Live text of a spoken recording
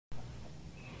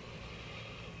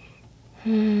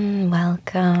Welcome.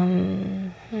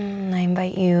 I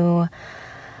invite you,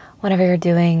 whatever you're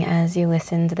doing as you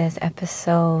listen to this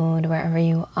episode, wherever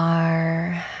you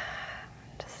are,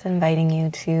 just inviting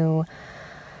you to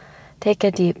take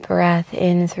a deep breath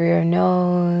in through your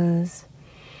nose.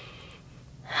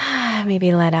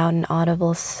 Maybe let out an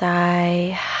audible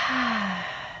sigh.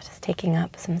 Just taking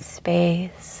up some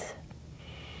space.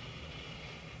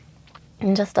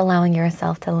 And just allowing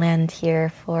yourself to land here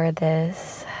for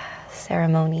this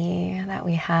ceremony that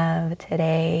we have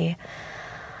today.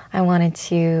 I wanted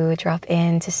to drop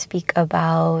in to speak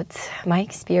about my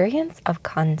experience of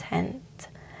content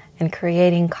and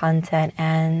creating content,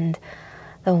 and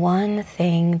the one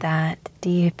thing that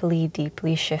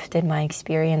deeply shifted my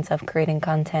experience of creating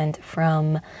content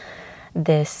from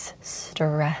this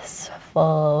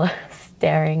stressful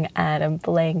staring at a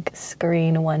blank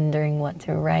screen, wondering what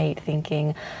to write,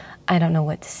 thinking I don't know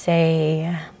what to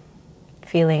say,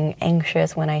 feeling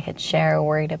anxious when I hit share,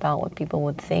 worried about what people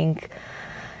would think,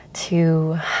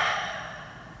 to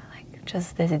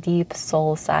just this deep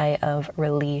soul sigh of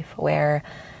relief where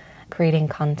creating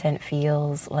content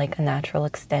feels like a natural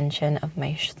extension of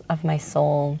my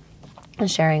soul.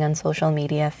 And sharing on social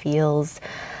media feels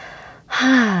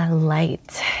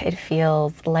light. It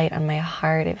feels light on my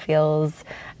heart. It feels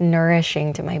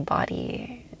nourishing to my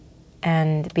body.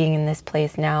 And being in this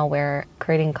place now where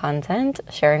creating content,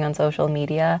 sharing on social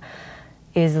media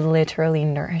is literally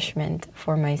nourishment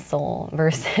for my soul,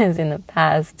 versus in the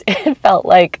past, it felt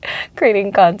like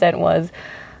creating content was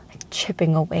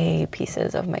chipping away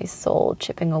pieces of my soul,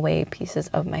 chipping away pieces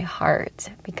of my heart,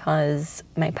 because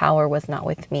my power was not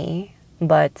with me,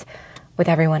 but with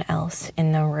everyone else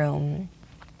in the room.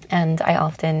 And I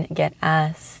often get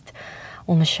asked,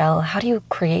 well, Michelle, how do you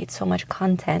create so much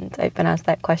content? I've been asked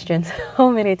that question so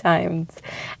many times.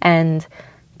 And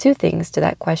two things to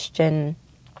that question.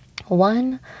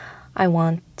 One, I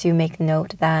want to make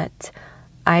note that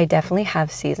I definitely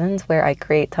have seasons where I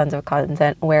create tons of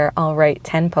content where I'll write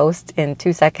 10 posts in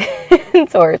 2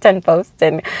 seconds or 10 posts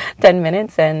in 10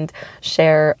 minutes and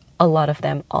share a lot of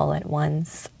them all at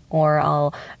once. Or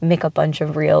I'll make a bunch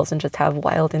of reels and just have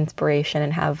wild inspiration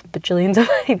and have bajillions of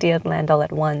ideas land all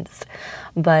at once.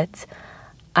 But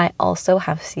I also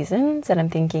have seasons, and I'm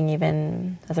thinking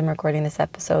even as I'm recording this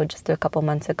episode, just a couple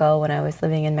months ago when I was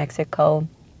living in Mexico,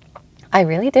 I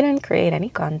really didn't create any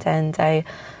content. I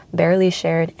barely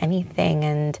shared anything,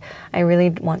 and I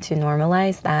really want to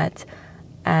normalize that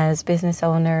as business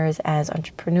owners, as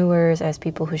entrepreneurs, as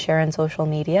people who share on social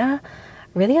media,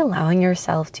 really allowing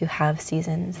yourself to have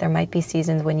seasons. There might be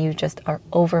seasons when you just are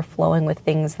overflowing with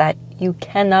things that you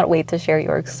cannot wait to share.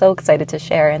 You're so excited to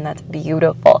share, and that's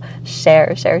beautiful.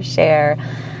 Share.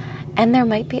 And there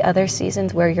might be other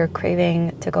seasons where you're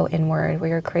craving to go inward, where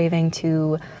you're craving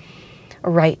to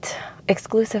write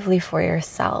exclusively for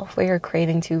yourself, where you're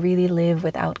craving to really live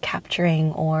without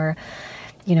capturing or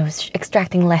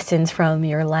extracting lessons from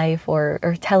your life or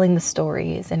telling the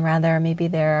stories. And rather, maybe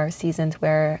there are seasons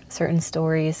where certain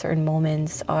stories, certain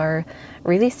moments are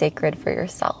really sacred for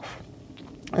yourself.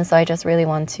 And so I just really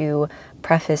want to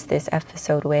preface this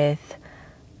episode with,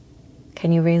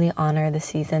 can you really honor the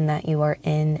season that you are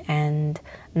in and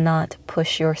not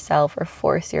push yourself or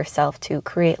force yourself to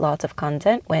create lots of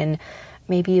content when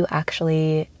maybe you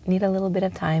actually need a little bit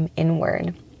of time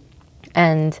inward?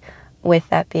 And with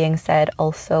that being said,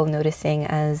 also noticing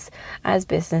as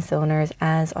business owners,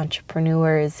 as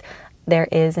entrepreneurs, there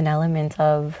is an element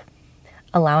of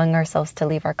allowing ourselves to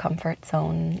leave our comfort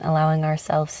zone, allowing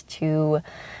ourselves to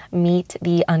meet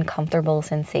the uncomfortable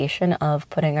sensation of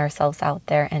putting ourselves out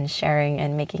there and sharing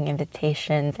and making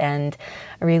invitations, and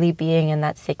really being in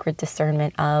that sacred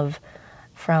discernment of,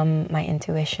 from my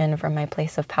intuition, from my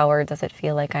place of power, does it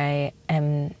feel like I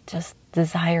am just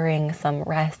desiring some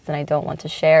rest and I don't want to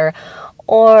share?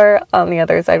 Or on the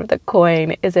other side of the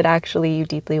coin, is it actually you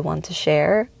deeply want to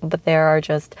share, but there are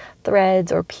just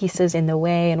threads or pieces in the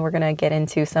way? And we're going to get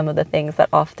into some of the things that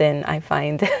often I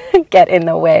find get in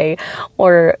the way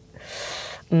or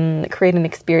create an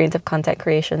experience of content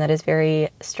creation that is very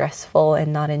stressful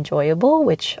and not enjoyable,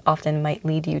 which often might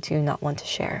lead you to not want to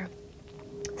share.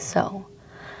 So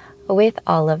with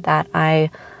all of that, I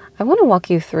want to walk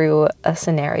you through a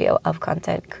scenario of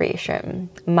content creation,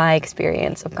 my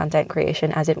experience of content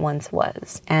creation as it once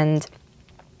was. And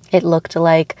it looked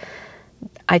like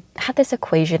I had this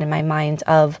equation in my mind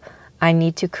of I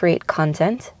need to create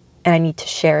content and I need to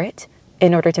share it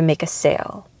in order to make a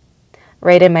sale.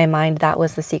 Right in my mind, that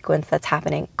was the sequence that's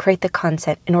happening. Create the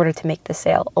content in order to make the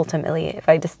sale. Ultimately, if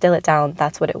I distill it down,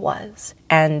 that's what it was.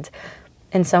 And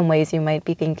in some ways you might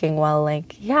be thinking, well,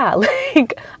 like, yeah,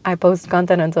 like I post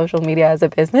content on social media as a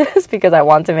business because I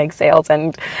want to make sales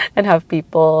and have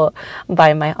people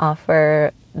buy my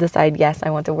offer, decide, yes,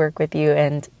 I want to work with you.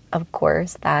 And of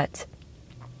course, that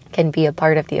can be a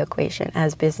part of the equation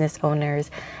as business owners.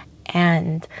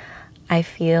 And I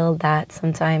feel that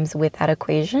sometimes with that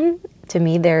equation, to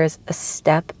me, there's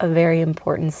a very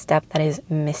important step that is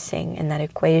missing in that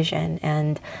equation.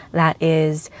 And that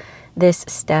is this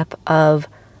step of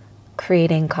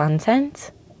creating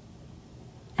content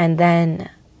and then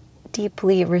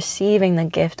deeply receiving the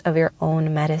gift of your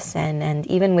own medicine. And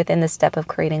even within the step of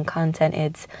creating content,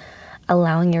 it's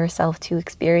allowing yourself to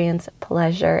experience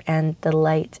pleasure and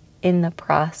delight in the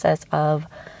process of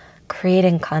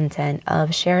creating content,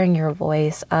 of sharing your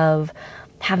voice, of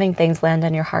having things land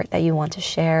on your heart that you want to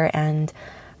share, and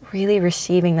really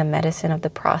receiving the medicine of the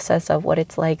process of what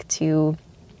it's like to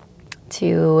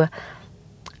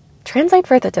translate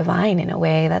for the divine in a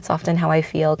way. That's often how I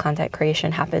feel content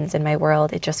creation happens in my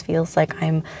world. It just feels like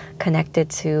I'm connected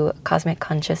to cosmic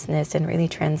consciousness and really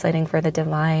translating for the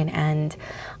divine. And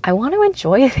I want to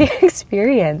enjoy the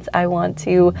experience. I want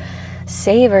to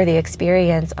savor the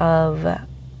experience of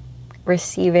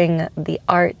receiving the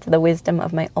art, the wisdom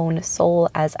of my own soul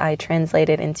as I translate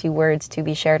it into words to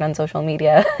be shared on social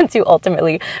media to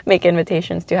ultimately make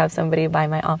invitations to have somebody buy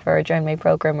my offer or join my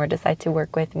program or decide to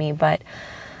work with me. But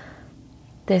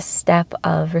this step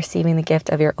of receiving the gift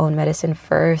of your own medicine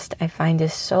first, I find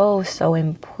is so, so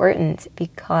important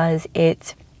because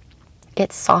it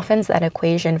softens that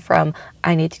equation from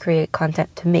I need to create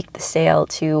content to make the sale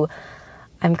to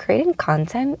I'm creating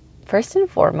content first and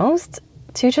foremost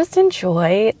to just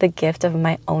enjoy the gift of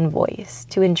my own voice,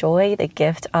 to enjoy the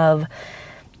gift of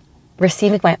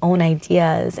receiving my own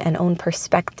ideas and own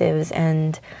perspectives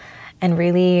and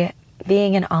really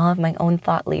being in awe of my own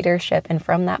thought leadership. And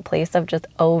from that place of just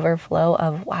overflow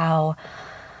of, wow,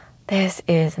 this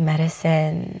is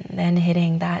medicine, then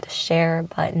hitting that share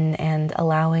button and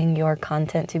allowing your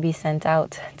content to be sent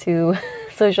out to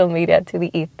social media, to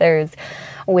the ethers,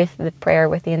 with the prayer,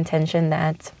 with the intention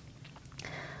that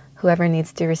whoever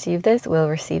needs to receive this will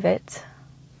receive it.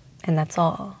 And that's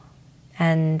all.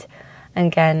 And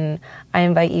again, I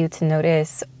invite you to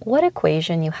notice what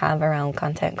equation you have around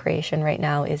content creation right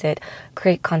now. Is it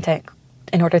create content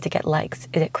in order to get likes?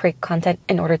 Is it create content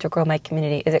in order to grow my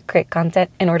community? Is it create content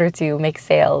in order to make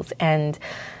sales? And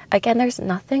again, there's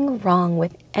nothing wrong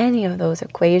with any of those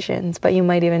equations, but you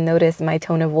might even notice my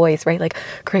tone of voice, right? Like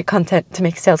create content to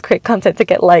make sales, create content to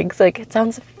get likes. Like it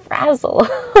sounds frazzled,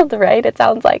 right? It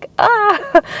sounds like,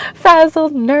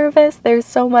 frazzled, nervous. There's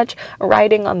so much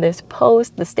riding on this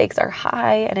post. The stakes are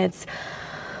high and it's,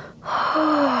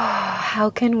 how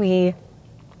can we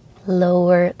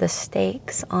lower the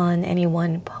stakes on any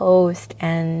one post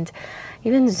and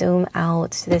even zoom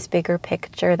out to this bigger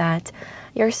picture that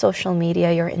your social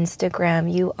media, your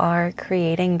Instagram, you are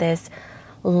creating this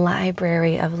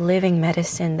library of living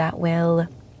medicine that will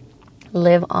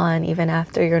live on even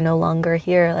after you're no longer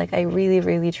here. Like I really,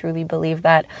 really, truly believe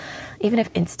that even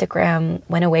if Instagram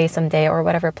went away someday or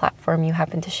whatever platform you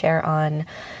happen to share on,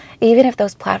 even if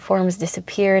those platforms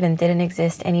disappeared and didn't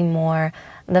exist anymore,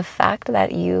 the fact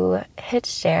that you hit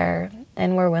share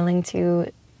and were willing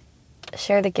to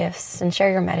share the gifts and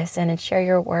share your medicine and share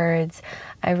your words,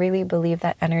 I really believe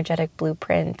that energetic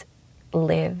blueprint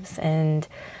lives and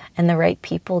the right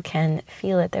people can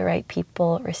feel it, the right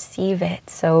people receive it.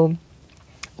 So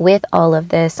with all of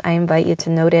this, I invite you to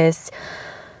notice,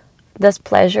 does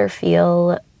pleasure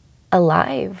feel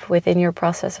alive within your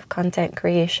process of content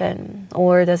creation?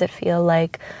 Or does it feel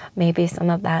like maybe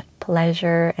some of that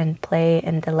pleasure and play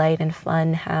and delight and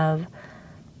fun have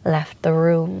left the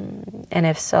room? And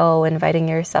if so, inviting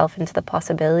yourself into the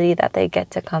possibility that they get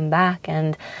to come back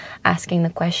and asking the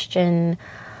question,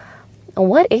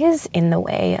 what is in the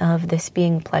way of this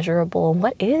being pleasurable?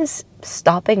 What is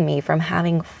stopping me from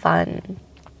having fun?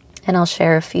 And I'll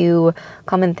share a few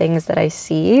common things that I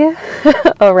see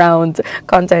around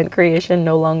content creation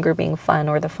no longer being fun,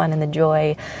 or the fun and the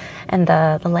joy and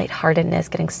the lightheartedness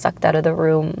getting sucked out of the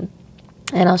room.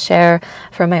 And I'll share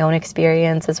from my own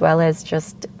experience, as well as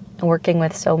just working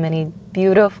with so many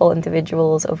beautiful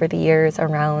individuals over the years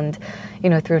around,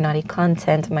 through Naughty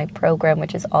Content, my program,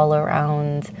 which is all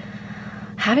around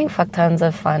having fuck tons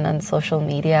of fun on social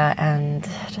media and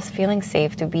just feeling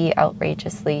safe to be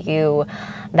outrageously you.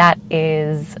 That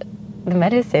is the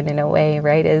medicine in a way,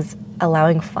 right? Is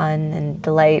allowing fun and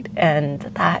delight and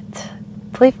that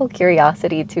playful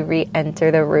curiosity to re-enter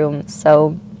the room.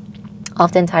 So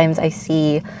oftentimes I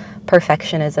see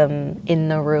perfectionism in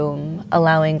the room,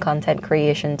 allowing content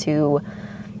creation to,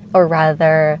 or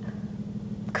rather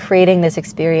creating this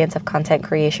experience of content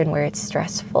creation where it's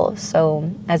stressful.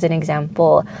 So as an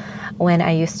example, when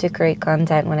I used to create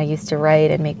content, when I used to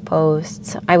write and make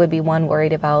posts, I would be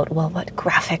worried about, well, what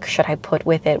graphic should I put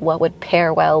with it? What would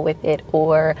pair well with it?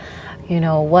 Or,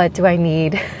 what do I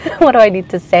need? What do I need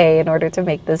to say in order to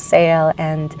make this sale?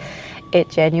 And it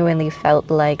genuinely felt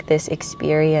like this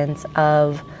experience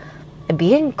of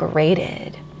being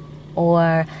graded,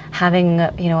 or having,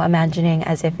 imagining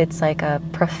as if it's like a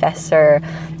professor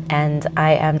and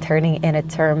I am turning in a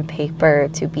term paper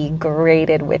to be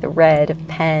graded with red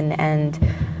pen. And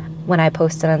when I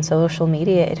posted on social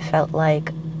media, it felt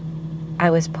like I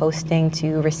was posting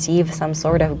to receive some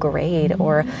sort of grade,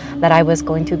 or that I was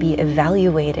going to be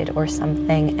evaluated or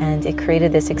something. And it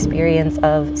created this experience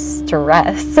of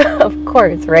stress, of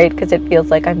course, right? Because it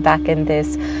feels like I'm back in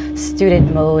this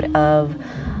student mode of,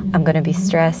 I'm going to be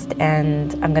stressed,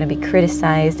 and I'm going to be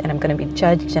criticized, and I'm going to be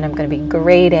judged, and I'm going to be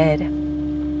graded.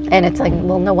 And it's like,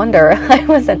 well, no wonder I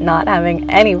wasn't not having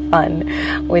any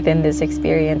fun within this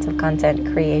experience of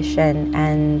content creation,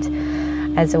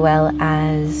 and as well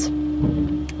as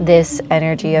this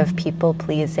energy of people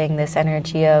pleasing, this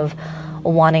energy of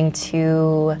wanting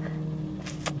to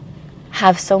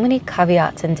have so many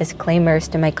caveats and disclaimers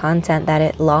to my content that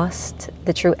it lost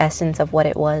the true essence of what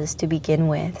it was to begin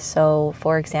with. So,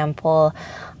 for example,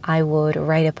 I would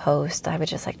write a post, I would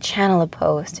just channel a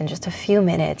post in just a few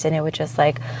minutes, and it would just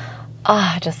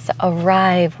just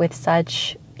arrive with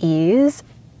such ease.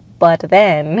 But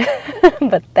then,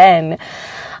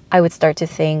 I would start to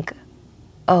think,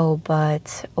 oh,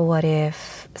 but what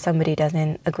if somebody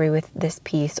doesn't agree with this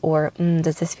piece? Or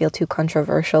does this feel too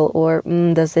controversial? Or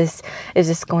is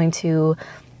this going to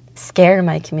scare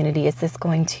my community? Is this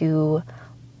going to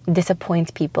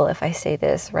disappoint people if I say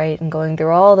this, right? And going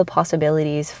through all the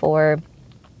possibilities for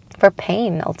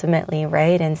pain ultimately,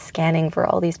 right? And scanning for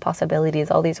all these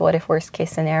possibilities, all these what if worst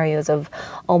case scenarios of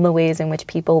all the ways in which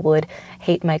people would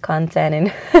hate my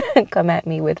content and come at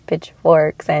me with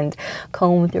pitchforks, and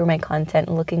comb through my content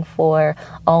looking for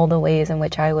all the ways in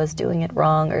which I was doing it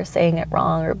wrong, or saying it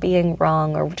wrong, or being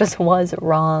wrong, or just was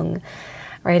wrong,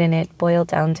 right? And it boiled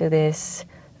down to this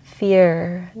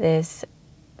fear, this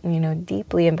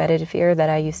deeply embedded fear that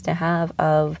I used to have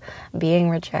of being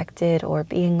rejected, or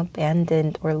being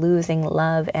abandoned, or losing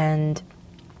love. And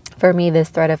for me, this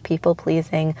threat of people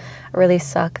pleasing really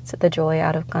sucked the joy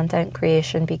out of content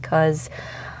creation, because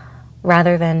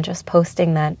rather than just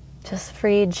posting that just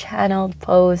free channeled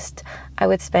post, I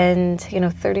would spend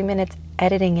 30 minutes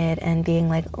editing it and being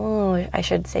like, oh, I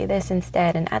should say this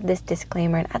instead, and add this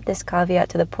disclaimer and add this caveat,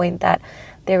 to the point that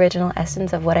the original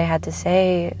essence of what I had to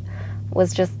say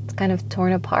was just kind of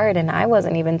torn apart, and I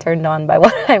wasn't even turned on by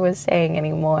what I was saying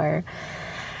anymore,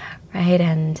 right?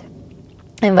 And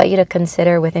I invite you to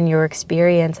consider within your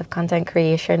experience of content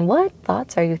creation, what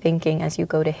thoughts are you thinking as you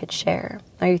go to hit share?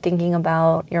 Are you thinking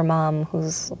about your mom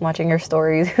who's watching your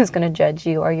stories, who's going to judge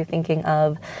you? Are you thinking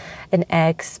of an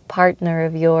ex-partner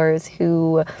of yours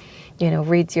who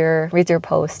reads your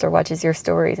post or watches your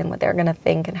stories, and what they're going to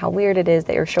think, and how weird it is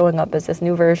that you're showing up as this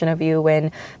new version of you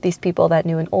when these people that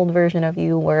knew an old version of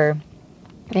you were,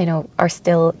 are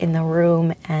still in the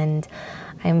room? And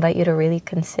I invite you to really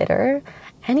consider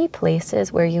any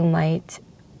places where you might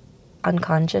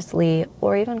unconsciously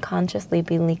or even consciously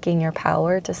be leaking your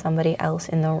power to somebody else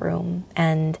in the room.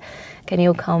 And can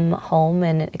you come home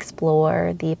and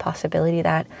explore the possibility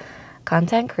that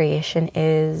content creation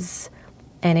is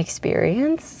an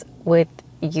experience with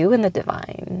you and the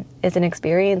divine, is an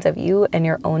experience of you and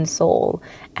your own soul,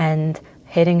 and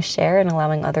hitting share and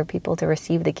allowing other people to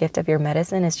receive the gift of your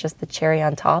medicine is just the cherry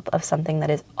on top of something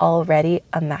that is already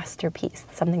a masterpiece,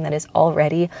 something that is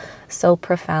already so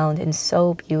profound and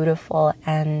so beautiful.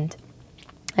 And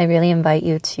I really invite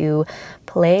you to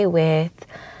play with,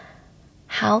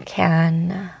 how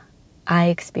can I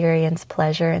experience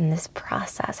pleasure in this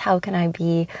process? How can I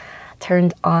be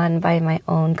turned on by my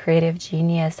own creative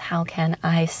genius? How can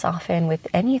I soften with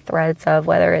any threads of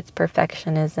whether it's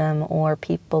perfectionism or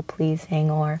people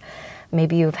pleasing, or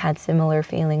maybe you've had similar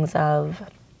feelings of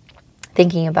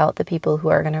thinking about the people who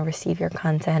are going to receive your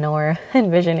content, or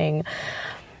envisioning,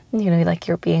 like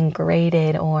you're being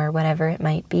graded or whatever it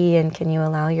might be. And can you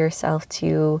allow yourself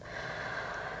to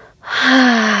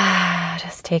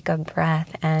just take a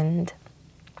breath? And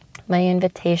my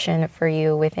invitation for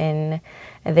you within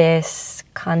this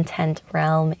content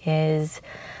realm is,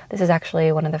 this is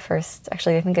actually one of the first, I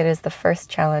think it is the first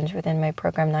challenge within my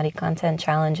program, Naughty Content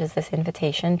Challenge, is this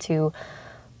invitation to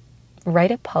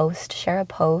write a post, share a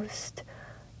post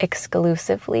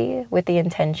exclusively with the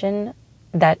intention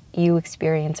that you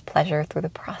experience pleasure through the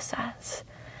process.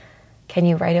 Can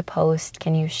you write a post?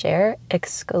 Can you share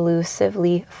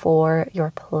exclusively for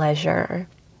your pleasure?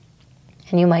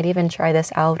 And you might even try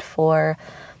this out for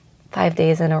 5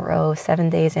 days in a row, 7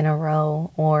 days in a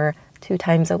row, or 2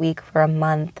 times a week for a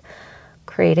month,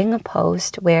 creating a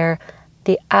post where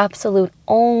the absolute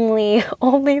only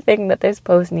thing that this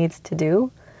post needs to do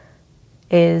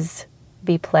is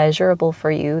be pleasurable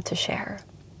for you to share.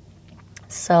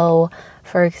 So,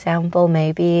 for example,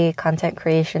 maybe content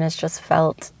creation has just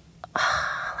felt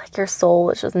like your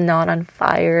soul is just not on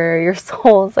fire. Your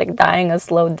soul is like dying a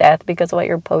slow death because what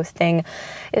you're posting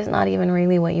is not even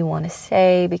really what you want to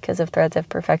say because of threads of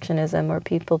perfectionism or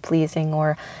people pleasing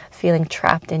or feeling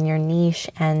trapped in your niche.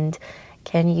 And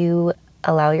can you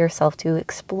allow yourself to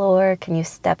explore? Can you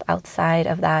step outside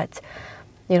of that,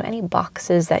 any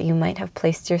boxes that you might have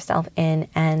placed yourself in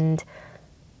and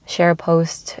share a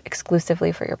post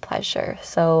exclusively for your pleasure?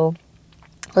 So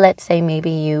let's say maybe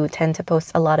you tend to post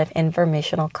a lot of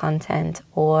informational content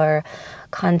or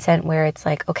content where it's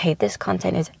like, okay, this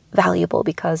content is valuable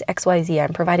because XYZ,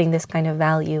 I'm providing this kind of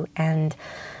value. And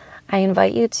I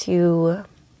invite you to,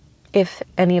 if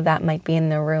any of that might be in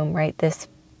the room, right, this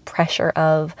pressure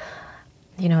of,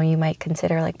 you might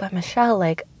consider like, but Michelle,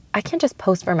 like, I can't just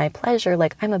post for my pleasure.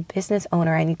 Like, I'm a business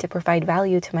owner. I need to provide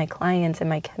value to my clients and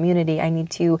my community. I need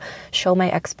to show my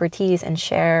expertise and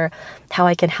share how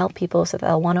I can help people so that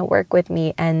they'll want to work with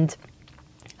me. And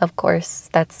of course,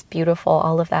 that's beautiful.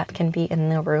 All of that can be in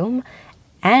the room.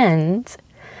 And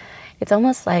it's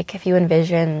almost like if you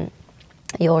envision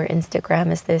your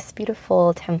Instagram as this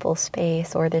beautiful temple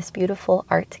space or this beautiful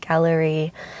art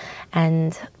gallery,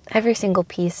 and every single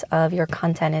piece of your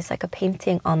content is like a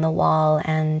painting on the wall,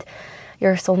 and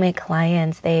your soulmate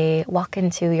clients, they walk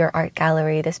into your art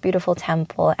gallery, this beautiful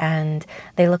temple, and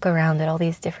they look around at all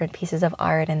these different pieces of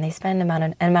art, and they spend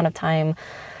an amount of time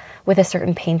with a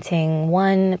certain painting.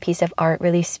 One piece of art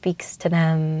really speaks to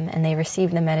them, and they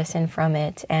receive the medicine from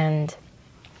it, and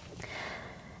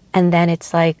then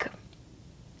it's like,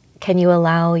 can you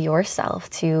allow yourself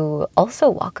to also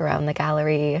walk around the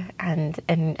gallery and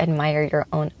admire your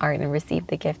own art and receive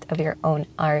the gift of your own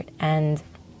art? And,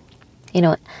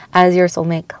 as your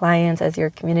soulmate clients, as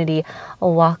your community,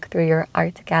 walk through your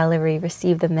art gallery,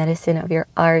 receive the medicine of your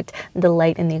art,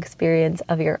 delight in the experience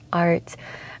of your art,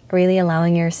 really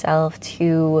allowing yourself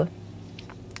to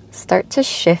start to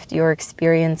shift your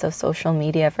experience of social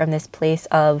media from this place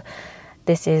of,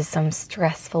 this is some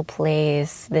stressful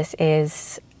place, this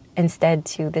is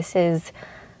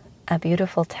a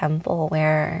beautiful temple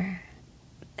where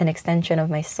an extension of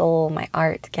my soul, my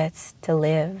art, gets to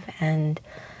live, and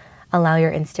allow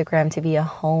your Instagram to be a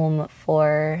home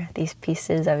for these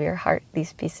pieces of your heart,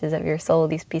 these pieces of your soul,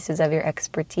 these pieces of your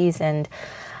expertise. And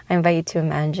I invite you to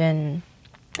imagine,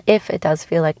 if it does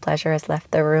feel like pleasure has left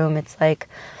the room, it's like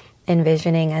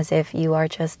envisioning as if you are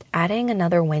just adding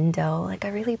another window, like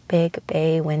a really big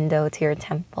bay window to your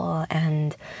temple,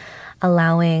 and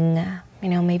allowing,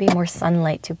 maybe more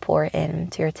sunlight to pour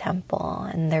into your temple,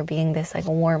 and there being this like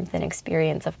warmth and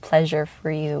experience of pleasure for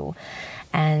you,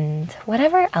 and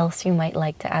whatever else you might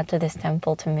like to add to this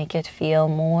temple to make it feel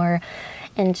more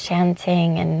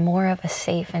enchanting and more of a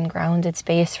safe and grounded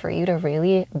space for you to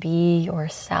really be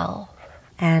yourself.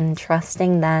 And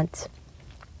trusting that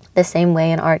the same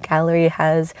way an art gallery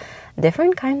has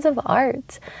different kinds of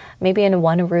art. Maybe in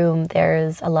one room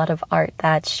there's a lot of art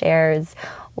that shares,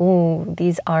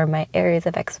 these are my areas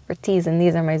of expertise and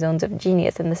these are my zones of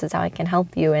genius and this is how I can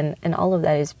help you, and all of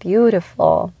that is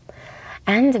beautiful.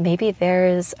 And maybe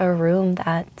there's a room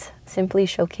that simply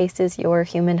showcases your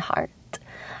human heart,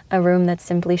 a room that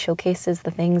simply showcases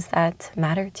the things that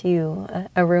matter to you,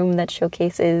 a room that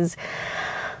showcases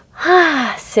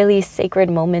silly sacred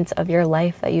moments of your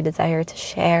life that you desire to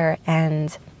share,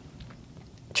 and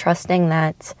trusting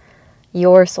that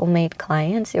your soulmate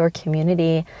clients, your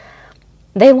community,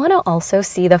 they want to also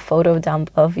see the photo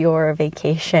dump of your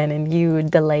vacation and you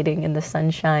delighting in the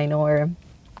sunshine or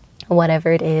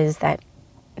whatever it is that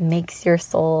makes your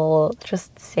soul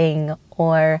just sing.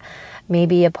 Or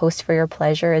maybe a post for your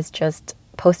pleasure is just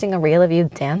posting a reel of you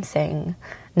dancing.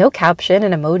 No caption,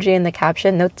 an emoji in the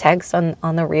caption, no text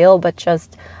on the reel, but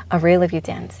just a reel of you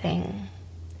dancing.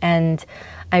 And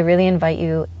I really invite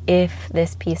you, if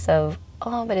this piece of,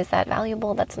 but is that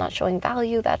valuable? That's not showing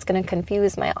value. That's going to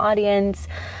confuse my audience.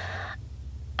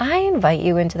 I invite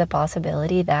you into the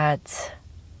possibility that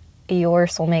your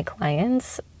soulmate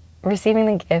clients receiving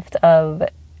the gift of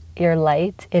your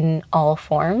light in all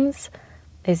forms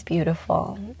is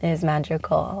beautiful, is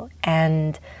magical.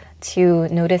 And to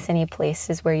notice any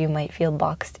places where you might feel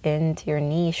boxed into your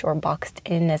niche or boxed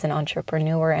in as an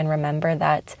entrepreneur, and remember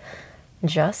that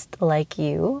just like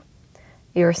you,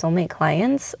 your soulmate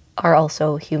clients are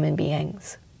also human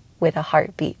beings with a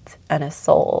heartbeat and a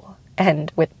soul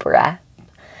and with breath.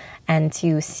 And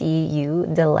to see you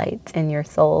delight in your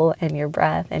soul and your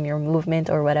breath and your movement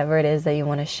or whatever it is that you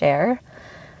want to share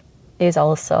is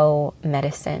also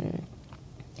medicine,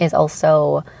 is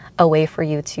also a way for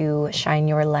you to shine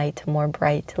your light more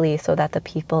brightly so that the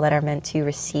people that are meant to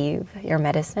receive your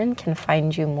medicine can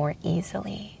find you more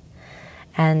easily.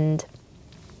 And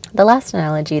the last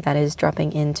analogy that is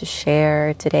dropping in to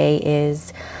share today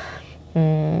is,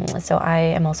 so I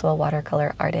am also a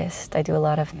watercolor artist. I do a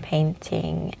lot of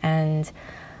painting, and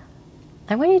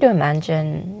I want you to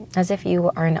imagine as if you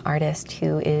are an artist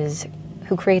who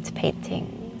creates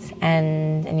paintings,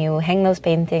 and you hang those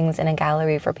paintings in a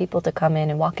gallery for people to come in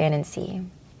and walk in and see,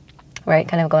 right?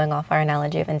 Kind of going off our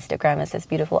analogy of Instagram as this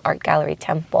beautiful art gallery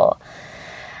temple.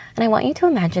 And I want you to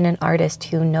imagine an artist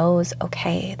who knows,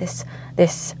 okay,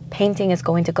 this painting is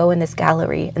going to go in this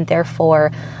gallery, and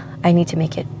therefore I need to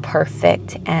make it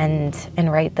perfect and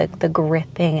right, the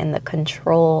gripping and the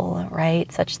control, right?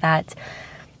 Such that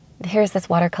here's this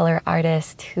watercolor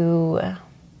artist who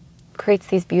creates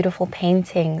these beautiful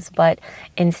paintings, but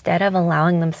instead of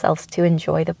allowing themselves to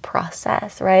enjoy the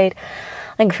process, right?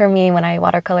 Like for me, when I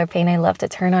watercolor paint, I love to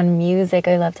turn on music.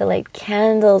 I love to light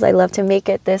candles. I love to make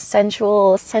it this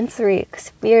sensual, sensory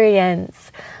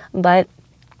experience. But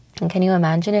can you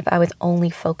imagine if I was only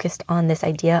focused on this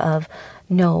idea of,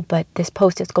 no, but this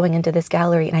post is going into this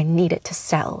gallery and I need it to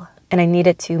sell, and I need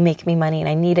it to make me money, and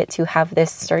I need it to have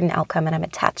this certain outcome, and I'm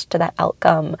attached to that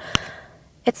outcome.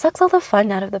 It sucks all the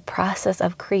fun out of the process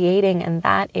of creating, and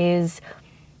that is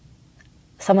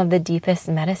some of the deepest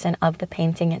medicine of the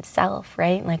painting itself,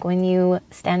 right? Like when you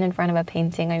stand in front of a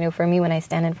painting, I know for me, when I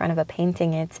stand in front of a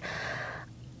painting,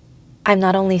 I'm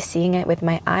not only seeing it with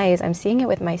my eyes, I'm seeing it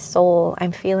with my soul.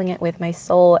 I'm feeling it with my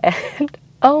soul. And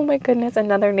oh my goodness,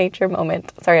 another nature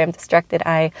moment. Sorry, I'm distracted.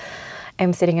 I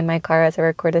am sitting in my car as I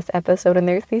record this episode, and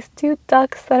there's these two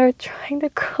ducks that are trying to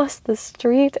cross the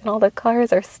street, and all the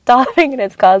cars are stopping, and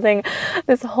it's causing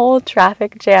this whole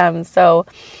traffic jam. So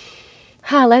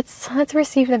let's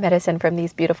receive the medicine from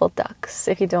these beautiful ducks.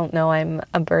 If you don't know, I'm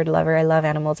a bird lover. I love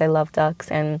animals. I love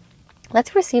ducks. And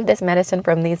let's receive this medicine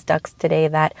from these ducks today,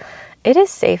 that it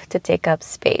is safe to take up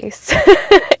space.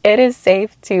 It is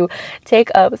safe to take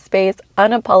up space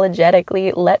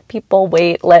unapologetically, let people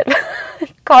wait, let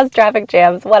cause traffic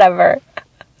jams, whatever.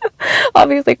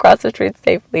 Obviously cross the street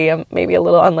safely. I'm maybe a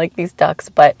little unlike these ducks,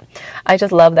 but I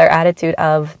just love their attitude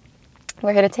of,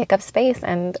 we're here to take up space,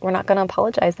 and we're not going to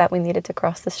apologize that we needed to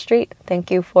cross the street. Thank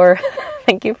you for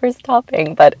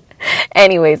stopping. But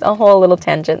anyways, a whole little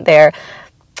tangent there.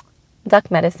 Duck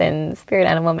medicine, spirit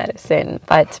animal medicine.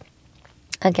 But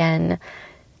again,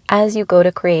 as you go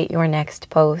to create your next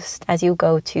post, as you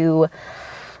go to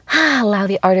allow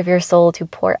the art of your soul to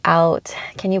pour out,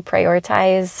 can you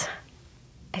prioritize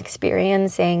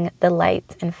experiencing the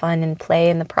light and fun and play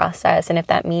in the process? And if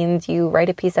that means you write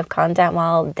a piece of content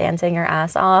while dancing your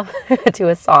ass off to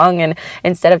a song, and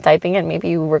instead of typing it, maybe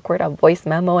you record a voice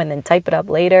memo and then type it up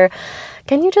later,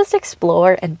 can you just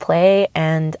explore and play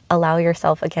and allow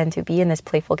yourself again to be in this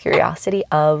playful curiosity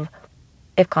of,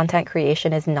 if content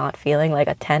creation is not feeling like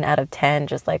a 10 out of 10,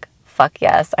 just like, fuck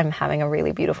yes, I'm having a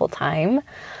really beautiful time,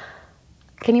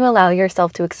 can you allow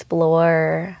yourself to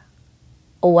explore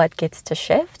what gets to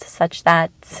shift, such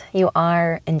that you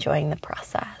are enjoying the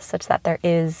process, such that there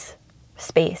is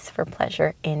space for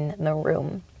pleasure in the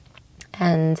room?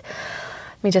 And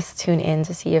let me just tune in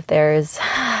to see if there's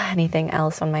anything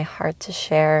else on my heart to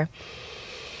share.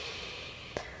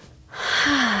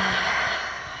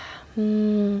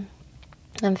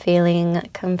 I'm feeling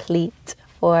complete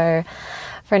for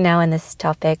now in this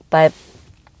topic, but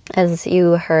as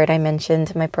you heard, I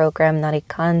mentioned my program, Naughty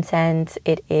Content.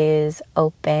 It is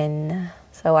open.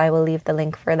 So I will leave the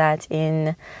link for that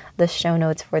in the show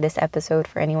notes for this episode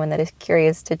for anyone that is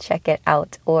curious to check it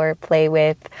out or play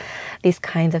with these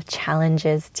kinds of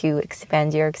challenges to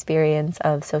expand your experience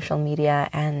of social media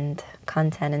and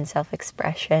content and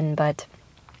self-expression. But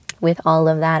with all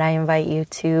of that, I invite you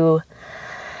to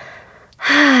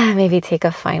maybe take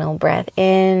a final breath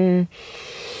in.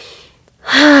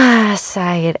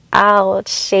 Sigh it out,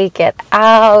 shake it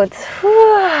out,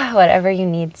 whatever you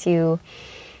need to.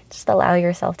 Just allow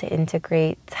yourself to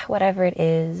integrate whatever it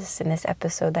is in this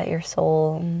episode that your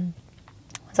soul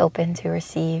was open to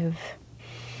receive.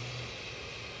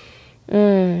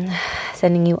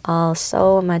 Sending you all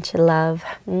so much love.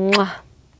 Mwah.